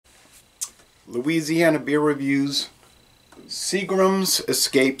Louisiana beer reviews. Seagram's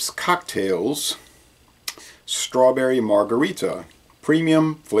Escapes Cocktails Strawberry Margarita.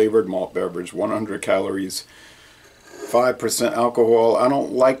 Premium flavored malt beverage, 100 calories, 5% alcohol. I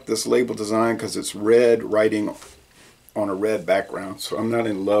don't like this label design because it's red writing on a red background, so I'm not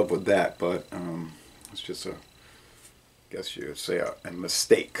in love with that, but it's just a, I guess you would say a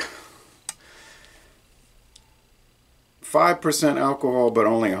mistake. 5% alcohol, but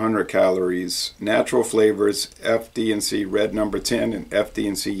only 100 calories. Natural flavors, FD&C red number 10 and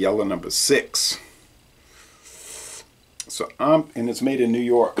FD&C yellow number 6. So and it's made in New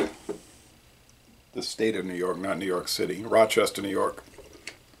York, the state of New York, not New York City, Rochester, New York.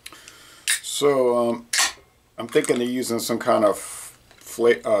 So I'm thinking they're using some kind of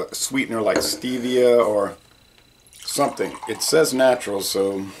sweetener like stevia or something. It says natural,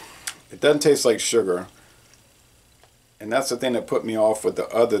 so it doesn't taste like sugar. And that's the thing that put me off with the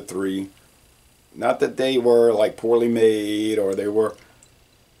other three. Not that they were like poorly made or they were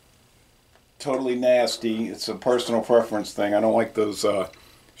totally nasty. It's a personal preference thing. I don't like those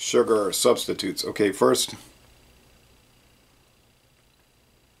sugar substitutes. Okay, first,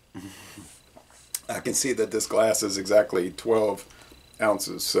 I can see that this glass is exactly 12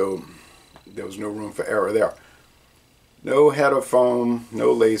 ounces, so there was no room for error there. No head of foam,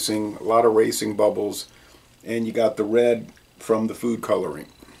 no lacing, a lot of racing bubbles. And you got the red from the food coloring.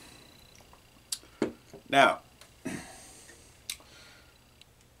 Now,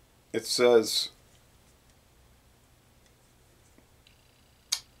 it says,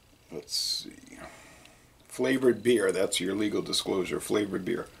 let's see, flavored beer. That's your legal disclosure, flavored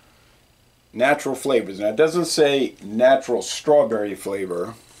beer. Natural flavors. Now, it doesn't say natural strawberry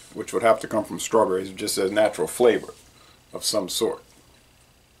flavor, which would have to come from strawberries. It just says natural flavor of some sort.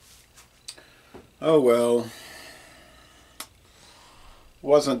 Oh well,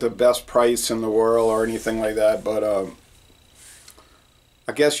 wasn't the best price in the world or anything like that, but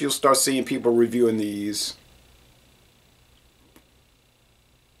I guess you'll start seeing people reviewing these.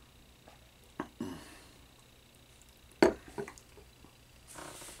 Okay,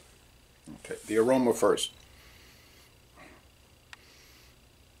 the aroma first.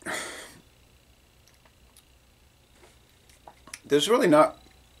 There's really not,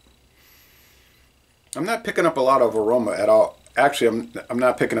 I'm not picking up a lot of aroma at all. Actually, I'm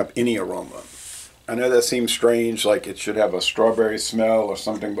not picking up any aroma. I know that seems strange, like it should have a strawberry smell or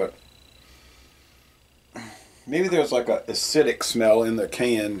something, but maybe there's like an acidic smell in the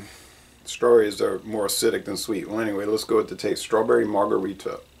can. Strawberries are more acidic than sweet. Well, anyway, let's go with the taste. Strawberry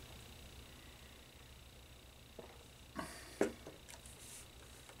Margarita.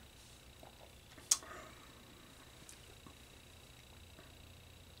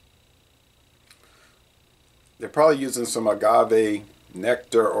 They're probably using some agave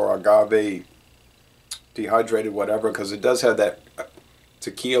nectar or agave dehydrated whatever, because it does have that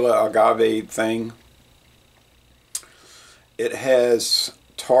tequila agave thing. It has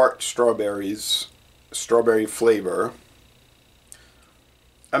tart strawberries, strawberry flavor.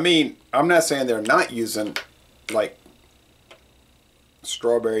 I mean, I'm not saying they're not using like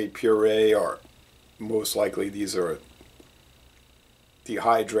strawberry puree, or most likely these are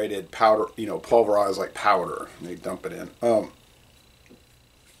dehydrated powder, you know, pulverized like powder, and they dump it in.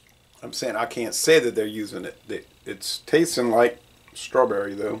 I'm saying I can't say that they're using it. It's tasting like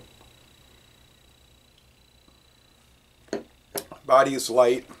strawberry though. Body is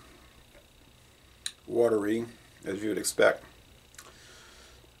light, watery, as you would expect.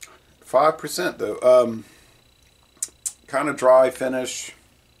 5% though. Kind of dry finish.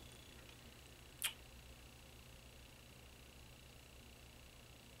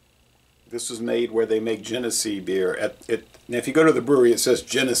 This is made where they make Genesee beer. And if you go to the brewery, it says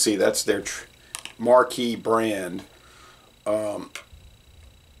Genesee. That's their marquee brand. But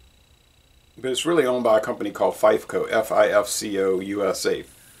it's really owned by a company called FIFCO, F-I-F-C-O USA,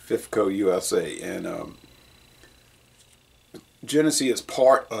 FIFCO USA. And Genesee is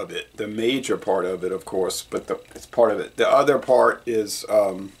part of it, the major part of it, of course, but it's part of it. The other part is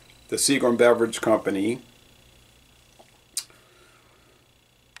the Seagram Beverage Company.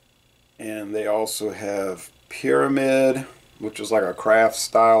 And they also have Pyramid, which is like a craft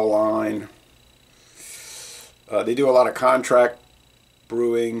style line. They do a lot of contract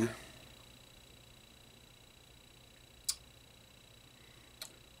brewing.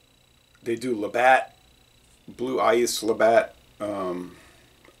 They do Labatt, Blue Ice, Labatt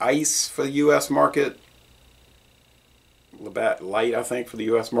Ice for the U.S. market. Labatt Light, I think, for the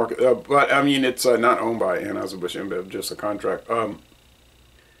U.S. market. But, I mean, it's not owned by Anheuser-Busch InBev, just a contract.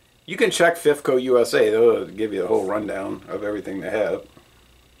 You can check FIFCO USA. They'll give you a whole rundown of everything they have.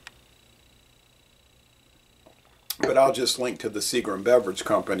 But I'll just link to the Seagram Beverage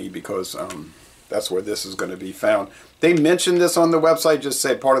Company because that's where this is going to be found. They mentioned this on the website, just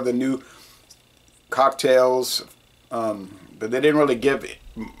say part of the new cocktails, but they didn't really give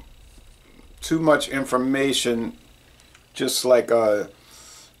too much information. Just like I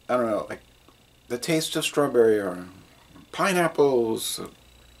don't know, like the taste of strawberry or pineapples,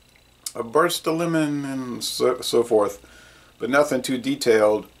 a burst of lemon, and so forth, but nothing too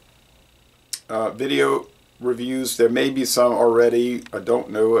detailed. Video reviews, there may be some already. I don't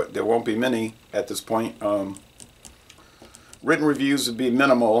know. There won't be many at this point. Written reviews would be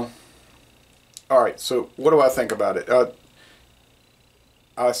minimal. All right, so what do I think about it?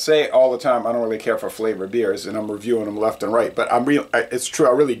 I say all the time I don't really care for flavored beers, and I'm reviewing them left and right. But it's true.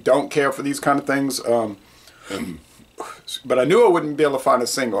 I really don't care for these kind of things. But I knew I wouldn't be able to find a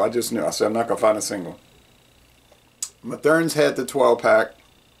single. I just knew. I said I'm not gonna find a single. Mathern's had the 12-pack.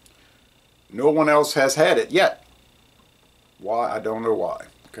 No one else has had it yet. Why? I don't know why.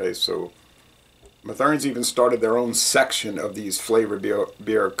 Okay, so Mathern's even started their own section of these flavored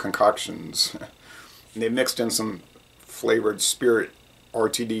beer concoctions. And they mixed in some flavored spirit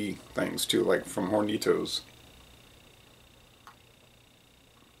RTD things too, like from Hornitos.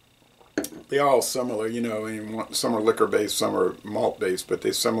 They're all similar, you know. I mean, some are liquor based, some are malt based, but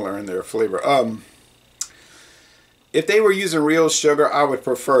they're similar in their flavor. If they were using real sugar, I would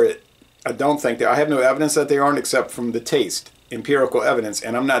prefer it. I don't think I have no evidence that they aren't, except from the taste, empirical evidence,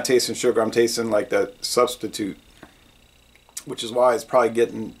 and I'm not tasting sugar. I'm tasting like that substitute, which is why it's probably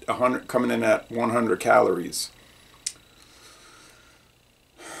getting 100, coming in at 100 calories.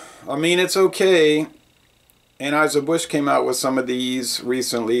 I mean, it's okay. Anheuser-Busch came out with some of these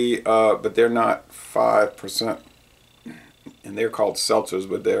recently, but they're not 5%, and they're called seltzers,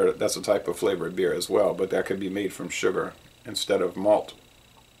 but that's a type of flavored beer as well, but that could be made from sugar instead of malt.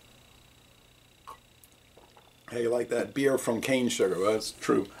 Hey, you like that beer from cane sugar? Well, that's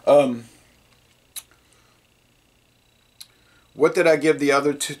true. What did I give the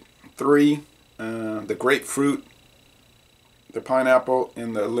other three? The grapefruit, the pineapple,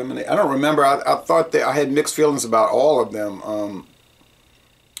 and the lemonade. I don't remember. I thought that I had mixed feelings about all of them.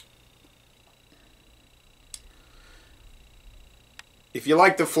 If you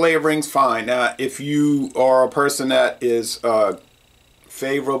like the flavorings, fine. Now, if you are a person that is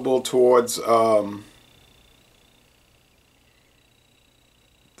favorable towards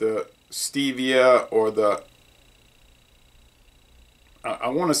the stevia or the, I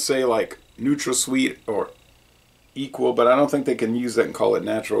want to say like NutraSweet or Equal, but I don't think they can use that and call it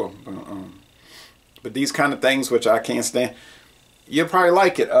natural. But these kind of things, which I can't stand, you'll probably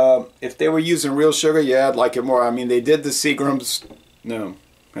like it. If they were using real sugar, yeah, I'd like it more. I mean, they did the Seagrams, no,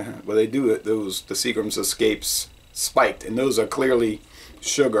 well, they do it. The Seagrams Escapes spiked, and those are clearly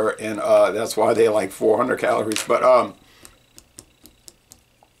sugar, and that's why they're like 400 calories. But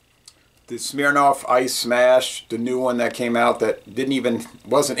the Smirnoff Ice Smash, the new one that came out that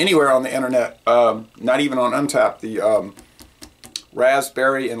wasn't anywhere on the internet, not even on Untapped, the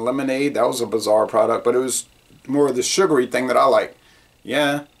raspberry and lemonade, that was a bizarre product, but it was more of the sugary thing that I like.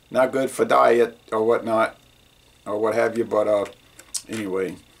 Yeah, not good for diet or whatnot, or what have you, but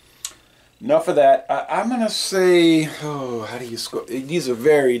anyway, enough of that. I'm going to say, how do you score? These are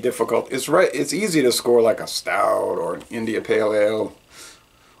very difficult. It's easy to score like a stout or an India Pale Ale,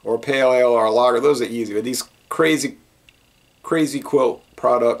 or pale ale or a lager. Those are easy, but these crazy quilt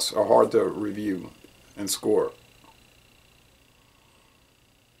products are hard to review and score.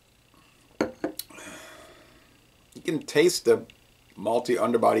 You can taste the malty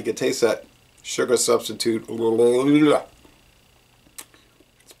underbody. You can taste that sugar substitute.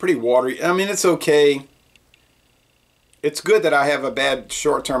 It's pretty watery. I mean, it's okay. It's good that I have a bad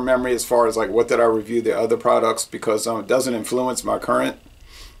short-term memory as far as like what did I review the other products, because it doesn't influence my current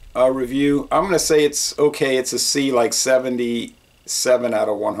review. I'm going to say it's okay. It's a C, like 77 out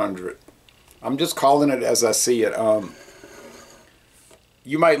of 100. I'm just calling it as I see it.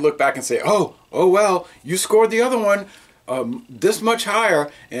 You might look back and say, oh well, you scored the other one this much higher,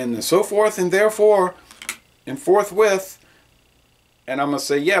 and so forth, and therefore, and forthwith. And I'm going to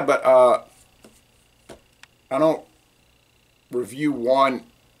say, yeah, but I don't review one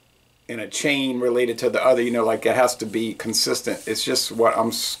in a chain related to the other, you know, like it has to be consistent. It's just what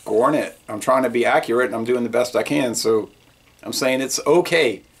I'm scoring it. I'm trying to be accurate, and I'm doing the best I can. So I'm saying it's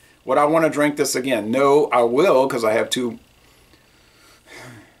okay. Would I want to drink this again? No, I will, because I have two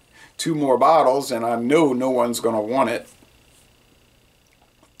more bottles, and I know no one's going to want it.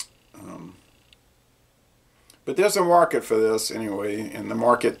 But there's a market for this anyway, and the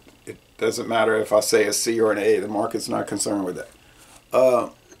market, it doesn't matter if I say a C or an A. The market's not concerned with that.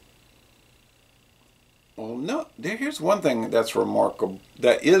 Well, let No, here's one thing that's remarkable.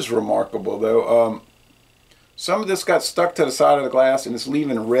 That is remarkable, though. Some of this got stuck to the side of the glass, and it's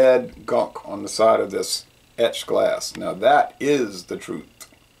leaving red gunk on the side of this etched glass. Now that is the truth.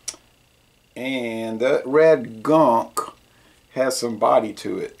 And that red gunk has some body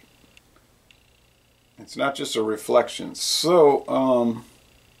to it. It's not just a reflection. So,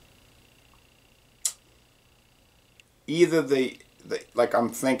 either like I'm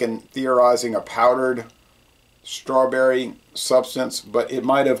theorizing a powdered strawberry substance, but it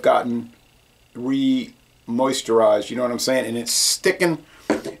might have gotten moisturized, you know what I'm saying? And it's sticking,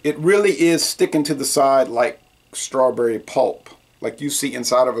 it really is sticking to the side like strawberry pulp, like you see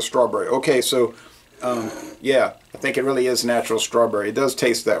inside of a strawberry. Okay, so yeah, I think it really is natural strawberry. It does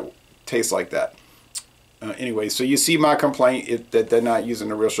taste like that. Anyway, so you see my complaint that they're not using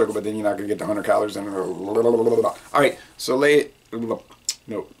the real sugar, but then you're not gonna get the 100 calories in. All right, so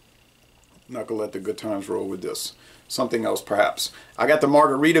nope, not gonna let the good times roll with this. Something else perhaps. I got the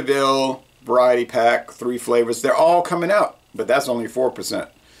Margaritaville variety pack, 3 flavors. They're all coming out, but that's only 4%,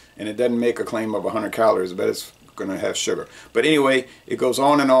 and it doesn't make a claim of 100 calories, but it's gonna have sugar. But anyway, it goes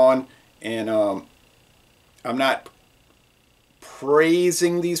on, and I'm not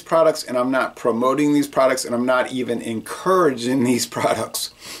praising these products, and I'm not promoting these products, and I'm not even encouraging these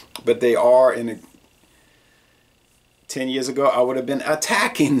products, but they are. In 10 years ago, I would have been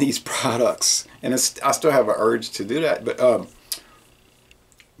attacking these products, and I still have an urge to do that,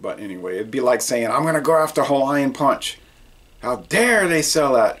 but anyway, it'd be like saying, I'm going to go after Hawaiian Punch. How dare they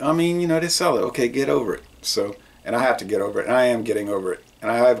sell that? I mean, you know, they sell it. Okay, get over it. So, and I have to get over it, and I am getting over it, and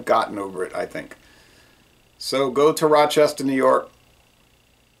I have gotten over it, I think. So go to Rochester, New York.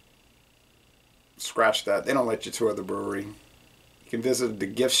 Scratch that. They don't let you tour the brewery. You can visit the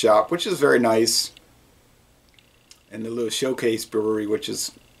gift shop, which is very nice, and the little showcase brewery, which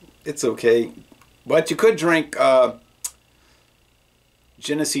is, it's okay. But you could drink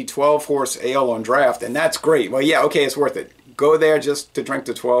Genesee 12-horse ale on draft, and that's great. Well, yeah, okay, it's worth it. Go there just to drink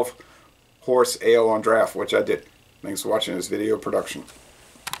the 12-horse ale on draft, which I did. Thanks for watching this video production.